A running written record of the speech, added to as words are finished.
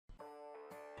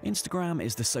Instagram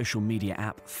is the social media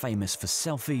app famous for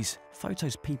selfies,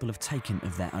 photos people have taken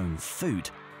of their own food,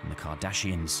 and the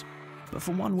Kardashians. But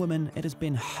for one woman, it has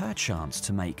been her chance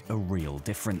to make a real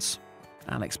difference.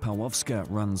 Alex Pawłowska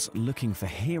runs Looking for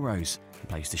Heroes, a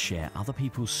place to share other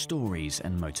people's stories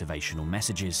and motivational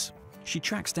messages. She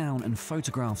tracks down and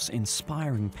photographs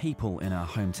inspiring people in her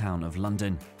hometown of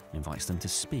London and invites them to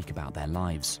speak about their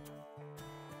lives.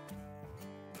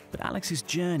 But Alex's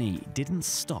journey didn't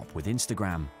stop with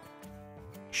Instagram.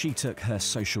 She took her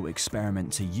social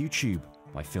experiment to YouTube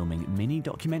by filming mini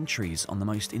documentaries on the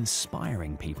most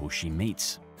inspiring people she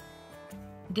meets.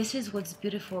 This is what's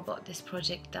beautiful about this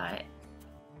project, that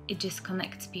it just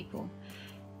connects people.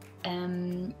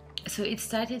 So it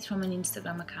started from an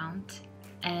Instagram account,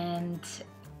 and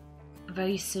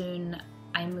very soon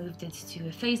I moved it to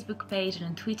a Facebook page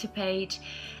and a Twitter page,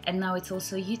 and now it's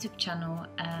also a YouTube channel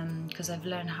because I've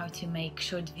learned how to make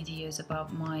short videos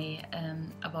about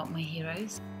my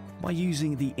heroes. By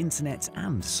using the internet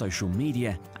and social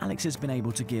media, Alex has been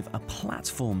able to give a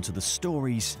platform to the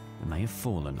stories that may have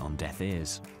fallen on deaf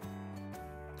ears.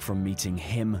 From meeting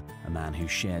him, a man who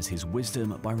shares his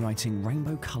wisdom by writing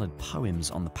rainbow-coloured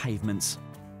poems on the pavements,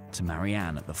 to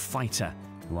Marianne, the fighter,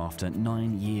 who after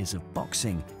 9 years of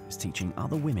boxing is teaching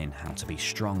other women how to be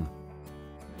strong.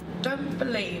 Don't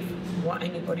believe what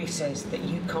anybody says that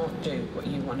you can't do what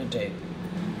you want to do.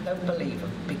 Don't believe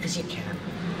them, because you can.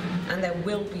 And there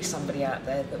will be somebody out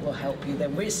there that will help you.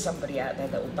 There is somebody out there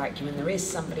that will back you, and there is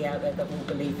somebody out there that will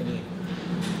believe in you.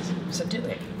 So do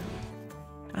it.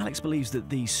 Alex believes that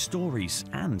these stories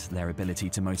and their ability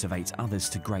to motivate others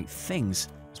to great things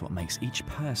is what makes each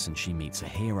person she meets a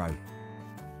hero.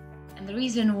 And the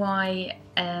reason why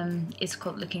it's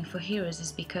called Looking for Heroes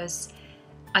is because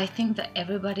I think that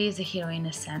everybody is a hero in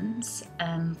a sense,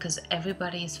 because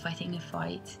everybody is fighting a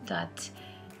fight that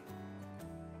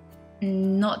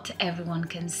not everyone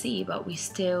can see, but we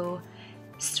still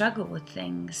struggle with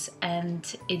things,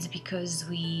 and it's because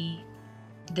we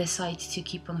decide to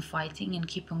keep on fighting and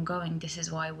keep on going. This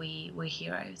is why we're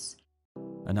heroes.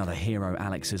 Another hero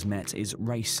Alex has met is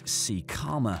Race C.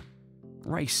 Karma.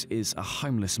 Race is a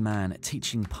homeless man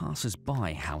teaching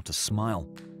passers-by how to smile.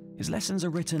 His lessons are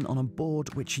written on a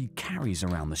board which he carries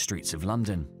around the streets of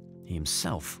London, he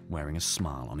himself wearing a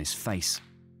smile on his face.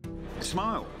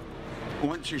 Smile.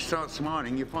 Once you start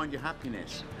smiling, you find your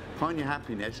happiness. Find your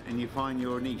happiness and you find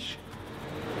your niche.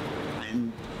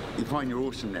 And you find your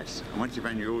awesomeness. And once you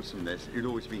find your awesomeness, you'll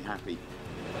always be happy.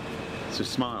 So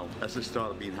smile. That's the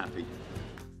start of being happy.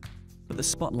 But the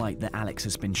spotlight that Alex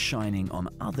has been shining on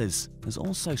others has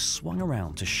also swung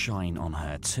around to shine on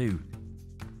her too.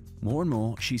 More and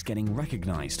more, she's getting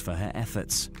recognised for her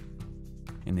efforts.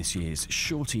 In this year's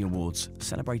Shorty Awards,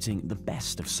 celebrating the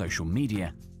best of social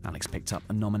media, Alex picked up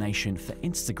a nomination for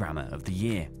Instagrammer of the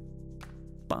Year.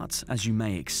 But, as you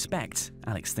may expect,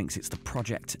 Alex thinks it's the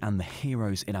project and the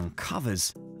heroes it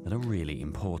uncovers that are really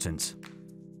important.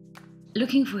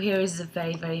 Looking for heroes is a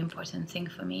very, very important thing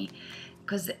for me,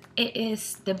 because it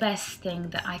is the best thing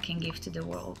that I can give to the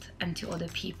world and to other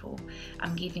people.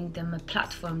 I'm giving them a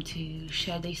platform to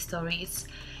share their stories,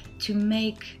 to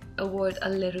make a world a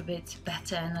little bit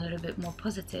better and a little bit more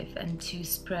positive, and to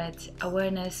spread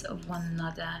awareness of one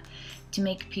another, to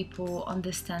make people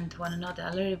understand one another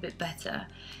a little bit better.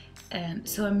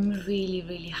 So I'm really,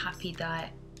 really happy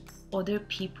that other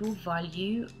people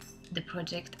value the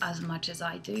project as much as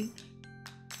I do.